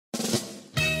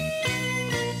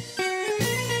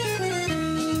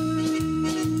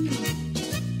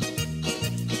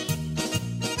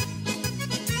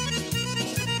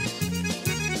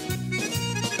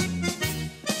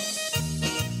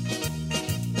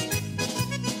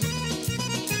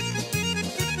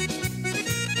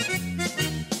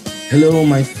Hello,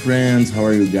 my friends. How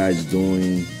are you guys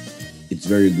doing? It's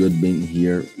very good being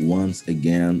here once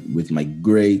again with my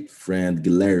great friend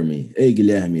Guilherme. Hey,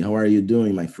 Guilherme, how are you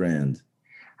doing, my friend?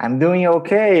 I'm doing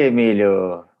okay,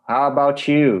 Emilio. How about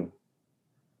you?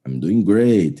 I'm doing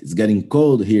great. It's getting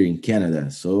cold here in Canada,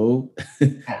 so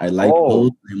I like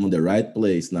cold. Oh, I'm on the right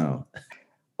place now.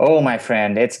 oh, my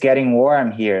friend, it's getting warm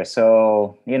here.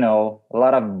 So, a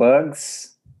lot of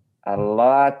bugs, a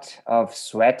lot of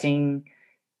sweating,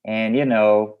 and,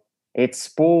 it's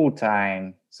pool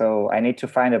time. So I need to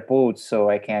find a pool so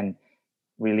I can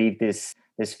relieve this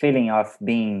feeling of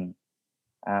being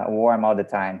warm all the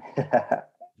time.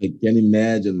 I can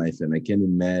imagine, my friend. I can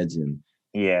imagine.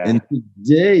 And Yeah.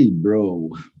 today, bro,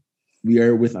 we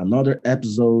are with another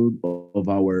episode of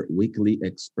our weekly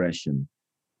expression.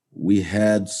 We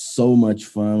had so much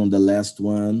fun on the last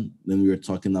one when we were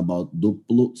talking about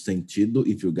duplo sentido.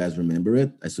 If you guys remember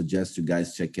it, I suggest you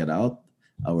guys check it out.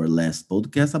 Our last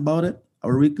podcast about it,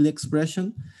 our weekly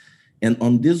expression. And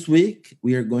on this week,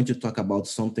 we are going to talk about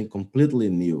something completely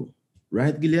new.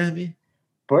 Right, Guilherme?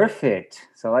 Perfect.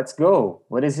 So let's go.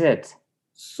 What is it?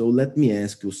 So let me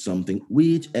ask you something.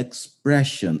 Which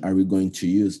expression are we going to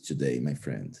use today, my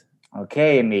friend?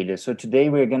 Okay, Emilio. So today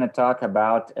we're going to talk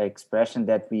about an expression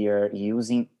that we are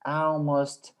using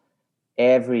almost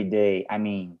every day. I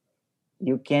mean,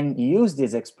 you can use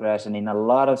this expression in a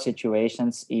lot of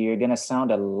situations. You're going to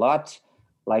sound a lot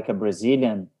like a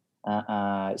Brazilian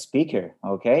speaker.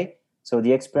 Okay. So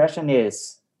the expression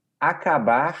is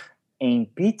acabar em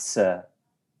pizza.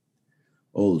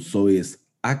 Oh, so it's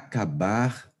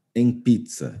acabar em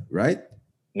pizza, right?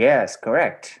 Yes,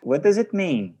 correct. What does it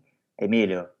mean,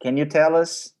 Emilio? Can you tell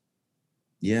us?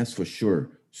 Yes, for sure.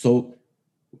 So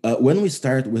when we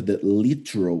start with the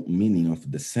literal meaning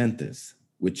of the sentence,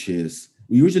 which is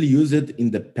we usually use it in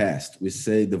the past. We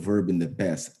say the verb in the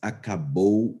past,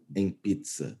 acabou em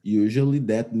pizza. Usually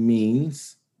that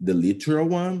means the literal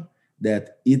one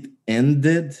that it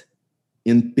ended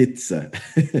in pizza.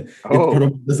 It Oh,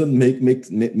 probably doesn't make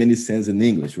many sense in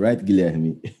English, right,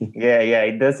 Guilherme? yeah.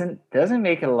 It doesn't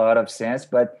make a lot of sense,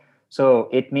 but so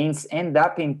it means end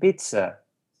up in pizza.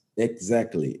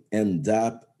 Exactly. End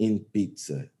up in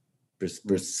pizza.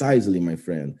 Precisely, my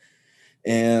friend.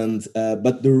 And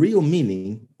but the real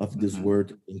meaning of this Mhm.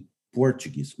 word in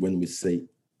Portuguese, when we say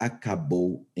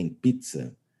acabou em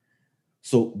pizza,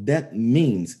 so that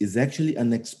means is actually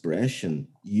an expression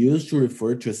used to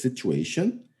refer to a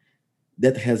situation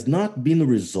that has not been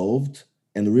resolved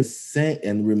and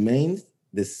remains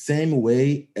the same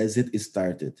way as it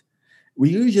started. We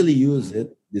usually use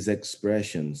it, these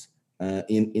expressions,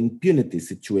 in impunity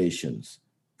situations.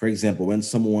 For example, when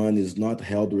someone is not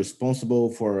held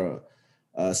responsible for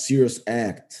a serious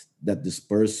act that this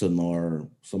person or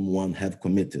someone have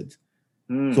committed.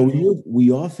 So Mm.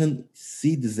 we often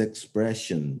see this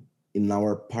expression in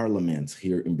our parliaments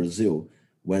here in Brazil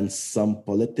when some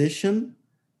politician,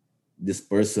 this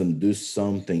person do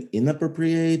something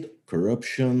inappropriate,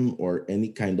 corruption, or any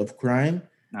kind of crime,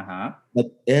 Uh-huh. but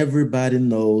everybody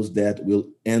knows that will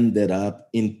end it up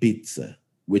in pizza,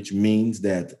 which means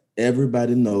that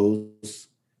everybody knows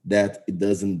that it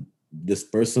doesn't, this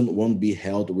person won't be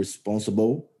held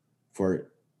responsible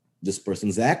for this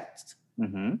person's act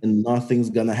Mm-hmm. and nothing's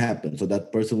gonna happen. So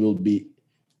that person will be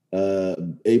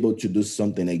able to do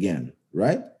something again,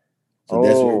 right? So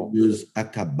that's where Oh, we use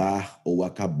acabar or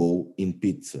acabou in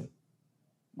pizza.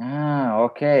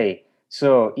 okay.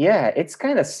 So yeah, it's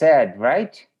kind of sad,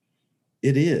 right?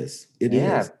 It is. It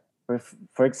Yeah. is.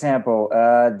 For example,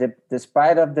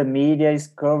 despite of the media is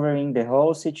covering the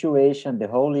whole situation, the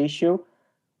whole issue,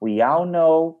 we all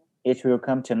know it will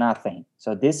come to nothing.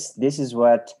 So this is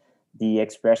what the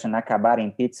expression "acabar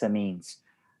em pizza" means.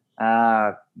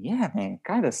 Yeah, man,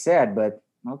 kind of sad, but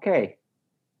okay,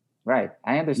 right.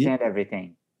 I Yeah, understand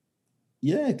everything.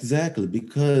 yeah, exactly.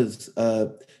 Because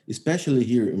especially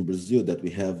here in Brazil, that we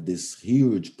have this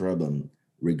huge problem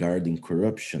regarding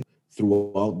corruption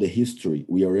throughout the history.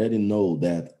 We already know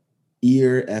that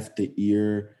year after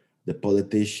year, the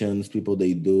politicians, people,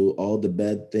 they do all the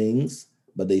bad things,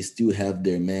 but they still have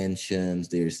their mansions.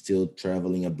 They're still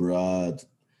traveling abroad.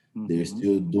 They're Mm-hmm.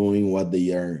 still doing what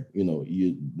they are,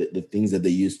 the things that they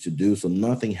used to do. So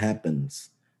nothing happens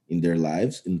in their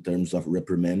lives in terms of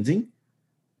reprimanding.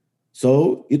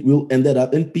 So it will ended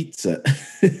up in pizza.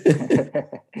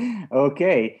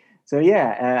 Okay, so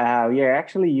yeah, we are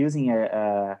actually using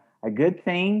a good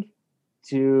thing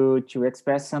to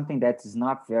express something that is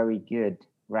not very good,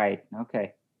 right?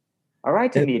 Okay, all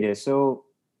right, And Emilio. So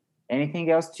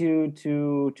anything else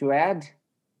to add?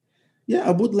 yeah,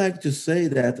 I would like to say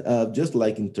that just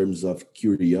like in terms of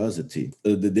curiosity,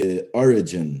 the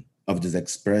origin of this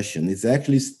expression is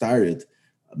actually started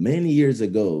many years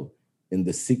ago in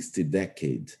the 60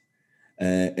 decade.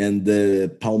 And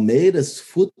the Palmeiras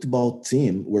football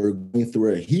team were going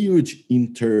through a huge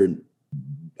intern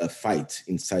fight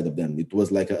inside of them. It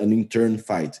was like an intern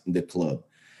fight in the club.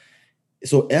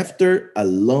 So after a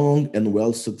long and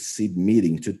well-succeeded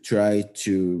meeting to try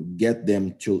to get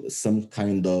them to some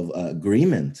kind of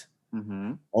agreement,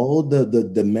 all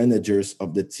the managers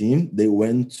of the team, they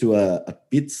went to a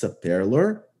pizza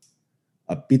parlor,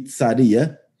 a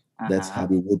pizzaria. That's how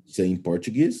we would say in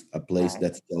Portuguese, a place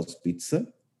that sells pizza.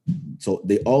 So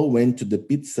they all went to the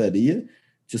pizzeria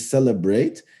to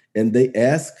celebrate, and they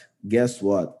asked, guess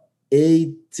what?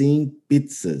 18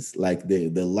 pizzas, like the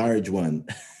large one.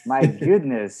 My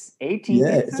goodness, 18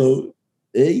 pizzas? So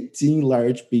 18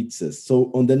 large pizzas.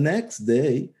 So on the next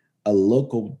day, a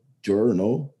local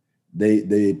journal,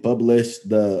 they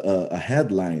published a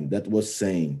headline that was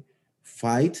saying,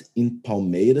 fight in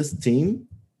Palmeiras team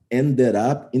ended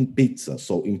up in pizza.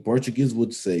 So in Portuguese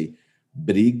would say,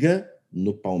 briga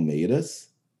no Palmeiras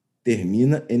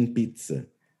termina em pizza.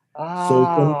 So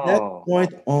from that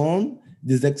point on,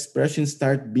 this expression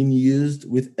start being used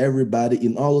with everybody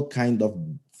in all kind of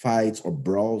fights or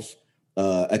brawls,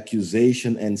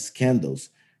 accusation and scandals.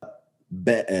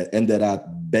 Ended up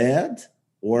bad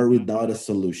or without a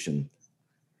solution.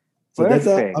 So that's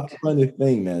a funny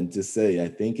thing, man, to say. I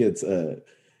think it's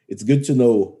good to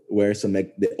know where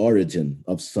the origin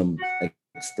of some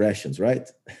expressions, right?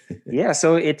 Yeah,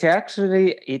 so it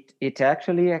actually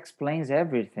explains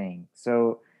everything.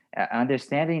 So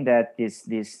understanding that this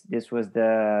was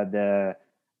the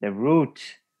root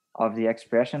of the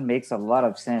expression makes a lot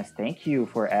of sense. Thank you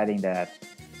for adding that.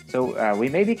 So we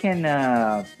maybe can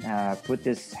put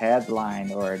this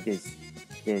headline or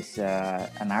this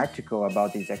an article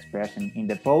about this expression in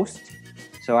the post.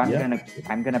 So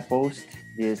I'm gonna post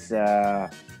this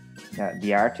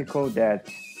the article that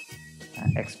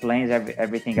explains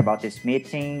everything about this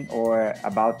meeting or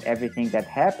about everything that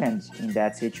happened in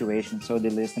that situation, so the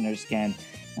listeners can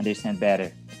understand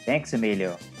better. Thanks,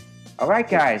 Emilio. All right,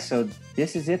 guys. So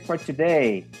this is it for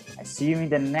today. I see you in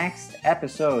the next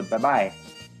episode. Bye-bye.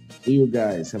 See you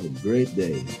guys. Have a great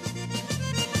day.